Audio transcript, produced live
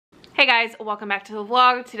Hey guys, welcome back to the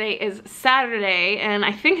vlog. Today is Saturday and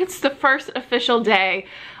I think it's the first official day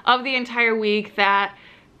of the entire week that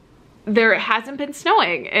there hasn't been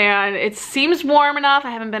snowing, and it seems warm enough. I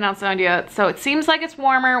haven't been outside yet, so it seems like it's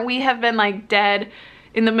warmer. We have been like dead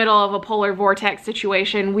in the middle of a polar vortex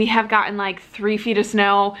situation. We have gotten like 3 feet of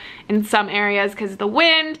snow in some areas because of the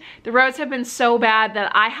wind. The roads have been so bad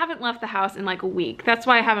that I haven't left the house in like a week. That's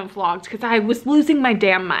why I haven't vlogged, because I was losing my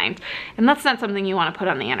damn mind. And that's not something you want to put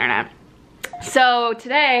on the internet. So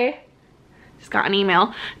today, just got an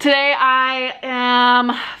email. Today I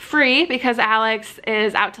am free because Alex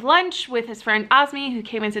is out to lunch with his friend Osmi, who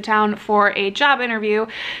came into town for a job interview.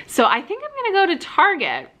 So I think I'm gonna go to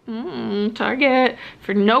Target. Target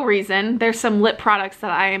for no reason. There's some lip products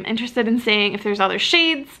that I am interested in seeing if there's other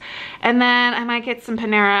shades. And then I might get some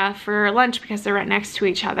Panera for lunch because they're right next to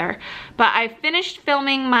each other. But I finished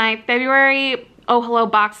filming my February Oh Hello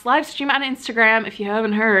Box live stream on Instagram. If you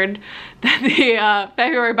haven't heard that the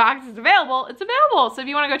February box is available, it's available. So if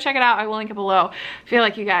you want to go check it out, I will link it below. I feel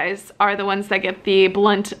like you guys are the ones that get the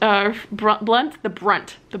brunt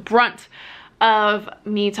of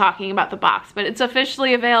me talking about the box, but it's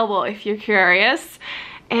officially available if you're curious.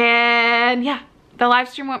 And yeah, the live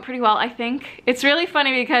stream went pretty well, I think. It's really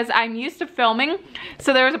funny because I'm used to filming,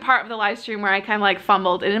 so there was a part of the live stream where I kind of like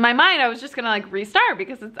fumbled, and in my mind I was just gonna like restart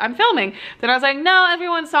because I'm filming. Then I was like, no,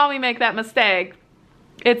 everyone saw me make that mistake.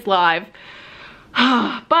 It's live.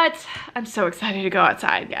 But I'm so excited to go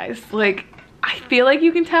outside, guys. Like, I feel like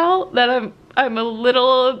you can tell that I'm a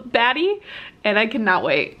little batty, and I cannot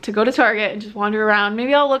wait to go to Target and just wander around.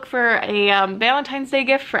 Maybe I'll look for a Valentine's Day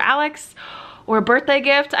gift for Alex, or a birthday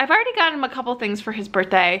gift. I've already gotten him a couple things for his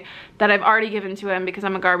birthday that I've already given to him because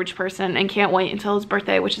I'm a garbage person and can't wait until his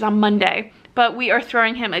birthday, which is on Monday. But we are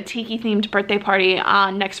throwing him a tiki themed birthday party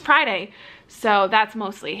on next Friday. So that's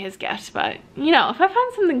mostly his gift. But you know, if I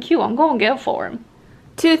find something cute, I'm going to get it for him.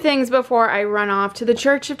 2 things before I run off to the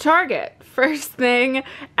Church of Target. First thing,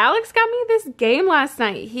 Alex got me this game last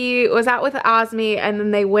night. He was out with Osmi and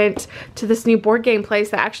then they went to this new board game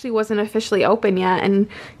place that actually wasn't officially open yet, and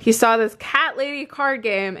he saw this cat lady card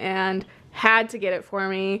game and had to get it for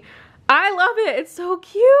me. I love it. It's so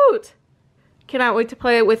cute. Cannot wait to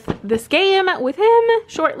play with this game with him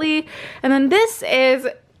shortly. And then this is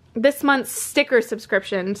this month's sticker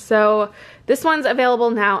subscription. So this one's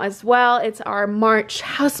available now as well. It's our March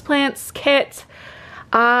houseplants kit.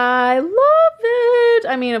 I love it.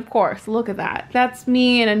 I mean, of course, look at that. That's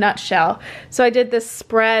me in a nutshell. So I did this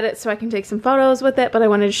spread so I can take some photos with it, but I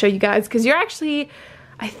wanted to show you guys because you're actually,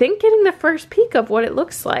 I think, getting the first peek of what it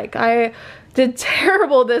looks like. I did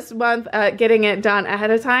terrible this month at getting it done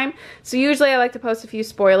ahead of time. So usually I like to post a few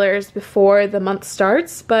spoilers before the month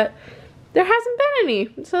starts, but there hasn't been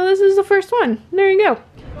any. So this is the first one. There you go.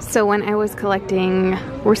 So when I was collecting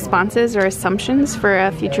responses or assumptions for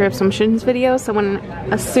a future assumptions video, someone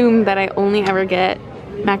assumed that I only ever get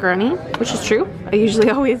macaroni, which is true. I usually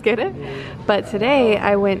always get it. But today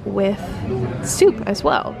I went with soup as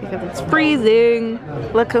well because it's freezing.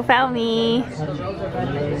 Look who found me.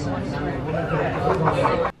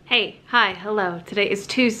 Hey, hi, hello. Today is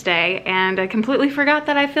Tuesday and I completely forgot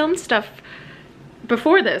that I filmed stuff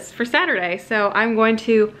before this for Saturday. So I'm going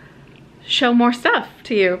to show more stuff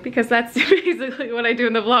to you because that's basically what I do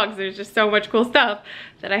in the vlogs. There's just so much cool stuff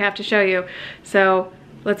that I have to show you. So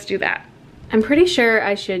let's do that. I'm pretty sure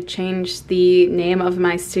I should change the name of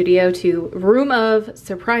my studio to Room of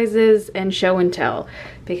Surprises and Show and Tell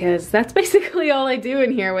because that's basically all I do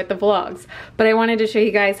in here with the vlogs. But I wanted to show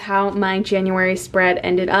you guys how my January spread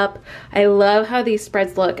ended up. I love how these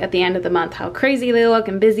spreads look at the end of the month, how crazy they look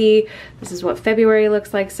and busy. This is what February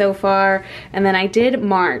looks like so far. And then I did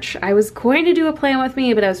March. I was going to do a plan with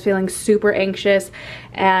me, but I was feeling super anxious,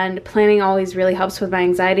 and planning always really helps with my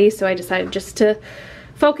anxiety. So I decided just to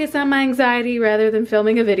focus on my anxiety rather than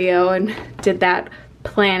filming a video, and did that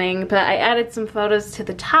planning. But I added some photos to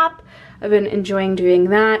the top. I've been enjoying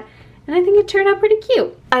doing that, and I think it turned out pretty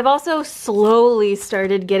cute. I've also slowly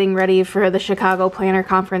started getting ready for the Chicago Planner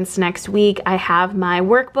Conference next week. I have my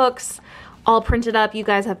workbooks all printed up. You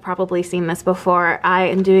guys have probably seen this before. I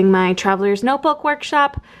am doing my Traveler's Notebook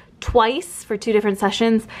workshop twice for 2 different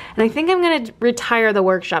sessions, and I think I'm gonna retire the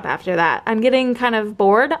workshop after that. I'm getting kind of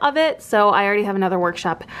bored of it, so I already have another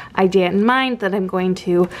workshop idea in mind that I'm going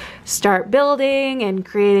to start building and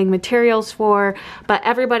creating materials for. But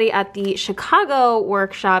everybody at the Chicago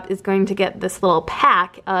workshop is going to get this little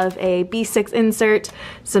pack of a B6 insert,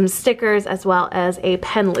 some stickers, as well as a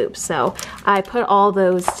pen loop. So I put all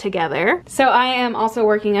those together. So I am also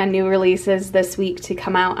working on new releases this week to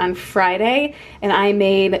come out on Friday, and I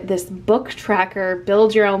made this book tracker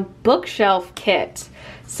build your own bookshelf kit.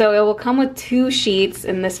 So it will come with 2 sheets,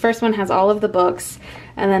 and this first one has all of the books,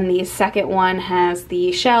 and then the second one has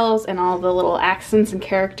the shells and all the little accents and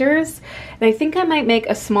characters. And I think I might make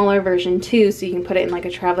a smaller version too, so you can put it in like a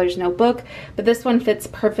traveler's notebook, but this one fits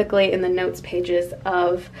perfectly in the notes pages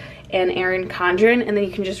of an Erin Condren, and then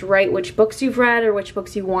you can just write which books you've read or which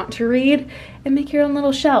books you want to read and make your own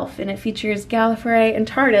little shelf. And it features Gallifrey and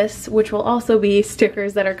TARDIS, which will also be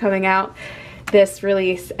stickers that are coming out this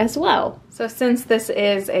release as well. So since this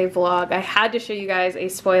is a vlog, I had to show you guys a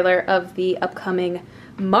spoiler of the upcoming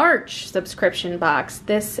March subscription box.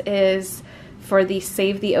 This is for the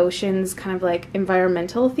Save the Oceans kind of like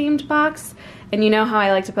environmental themed box. And you know how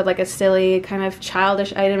I like to put like a silly kind of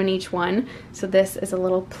childish item in each one. So this is a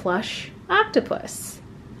little plush octopus.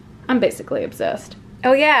 I'm basically obsessed.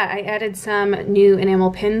 Oh yeah, I added some new enamel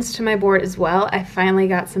pins to my board as well. I finally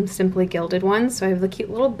got some Simply Gilded ones. So I have the cute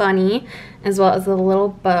little bunny as well as the little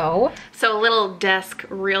bow. So a little desk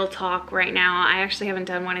real talk right now. I actually haven't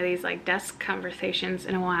done one of these like desk conversations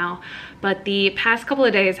in a while, but the past couple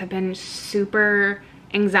of days have been super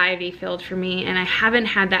anxiety filled for me, and I haven't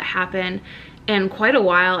had that happen in quite a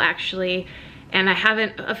while actually. And I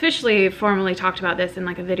haven't officially formally talked about this in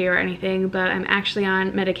like a video or anything, but I'm actually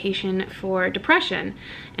on medication for depression.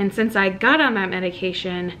 And since I got on that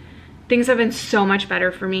medication, things have been so much better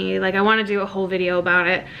for me. Like I want to do a whole video about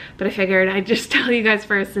it, but I figured I'd just tell you guys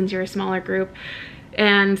first since you're a smaller group.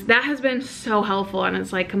 And that has been so helpful, and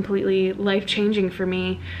it's like completely life-changing for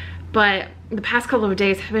me. But the past couple of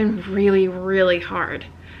days have been really, really hard.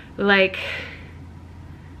 Like,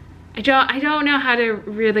 I don't know how to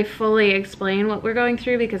really fully explain what we're going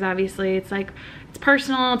through, because obviously it's like, it's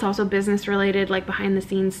personal, it's also business related, like behind the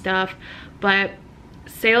scenes stuff, but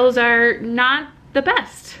sales are not the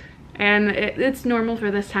best. And it's normal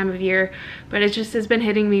for this time of year, but it just has been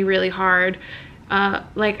hitting me really hard.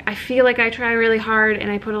 Like I feel like I try really hard and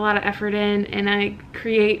I put a lot of effort in and I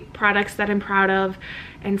create products that I'm proud of,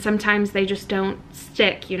 and sometimes they just don't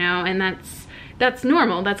stick, you know, and that's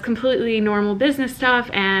normal. That's completely normal business stuff,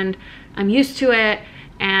 and I'm used to it.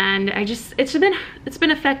 And it's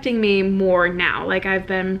been affecting me more now. Like I've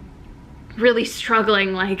been really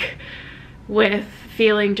struggling like with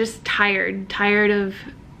feeling just tired of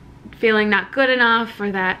feeling not good enough,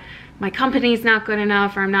 or that my company's not good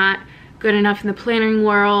enough, or I'm not good enough in the planning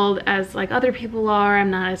world as like other people are. I'm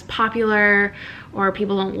not as popular, or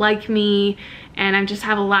people don't like me, and I just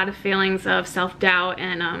have a lot of feelings of self-doubt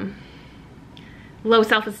and low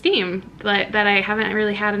self-esteem that I haven't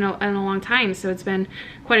really had in a long time. So it's been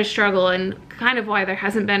quite a struggle, and kind of why there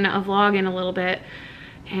hasn't been a vlog in a little bit,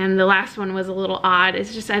 and the last one was a little odd.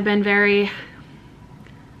 It's just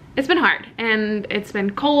it's been hard, and it's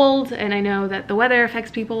been cold, and I know that the weather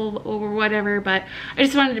affects people or whatever, but I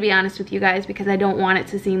just wanted to be honest with you guys because I don't want it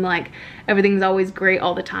to seem like everything's always great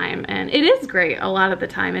all the time. And it is great a lot of the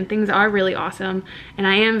time, and things are really awesome, and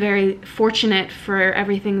I am very fortunate for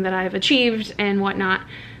everything that I've achieved and whatnot,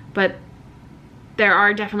 but there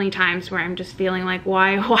are definitely times where I'm just feeling like,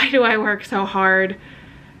 why do I work so hard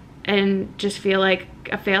and just feel like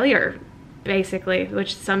a failure, basically,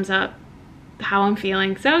 which sums up how I'm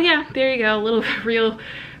feeling. So yeah, there you go, a little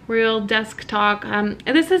real desk talk.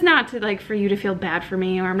 This is not to like for you to feel bad for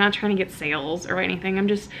me, or I'm not trying to get sales or anything. I'm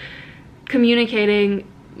just communicating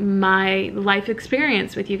my life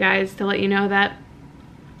experience with you guys to let you know that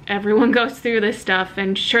everyone goes through this stuff,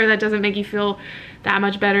 and sure, that doesn't make you feel that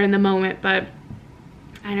much better in the moment, but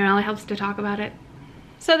I don't know, it helps to talk about it.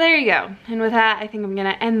 So there you go. And with that, I think I'm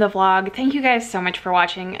gonna end the vlog. Thank you guys so much for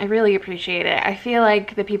watching. I really appreciate it. I feel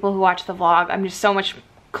like the people who watch the vlog, I'm just so much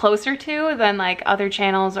closer to than like other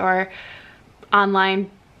channels or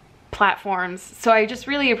online platforms. So I just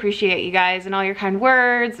really appreciate you guys and all your kind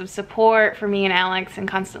words of support for me and Alex, and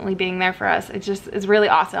constantly being there for us. It just is really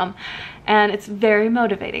awesome, and it's very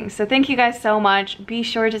motivating. So thank you guys so much. Be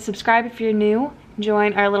sure to subscribe if you're new,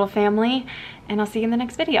 join our little family, and I'll see you in the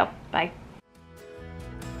next video. Bye.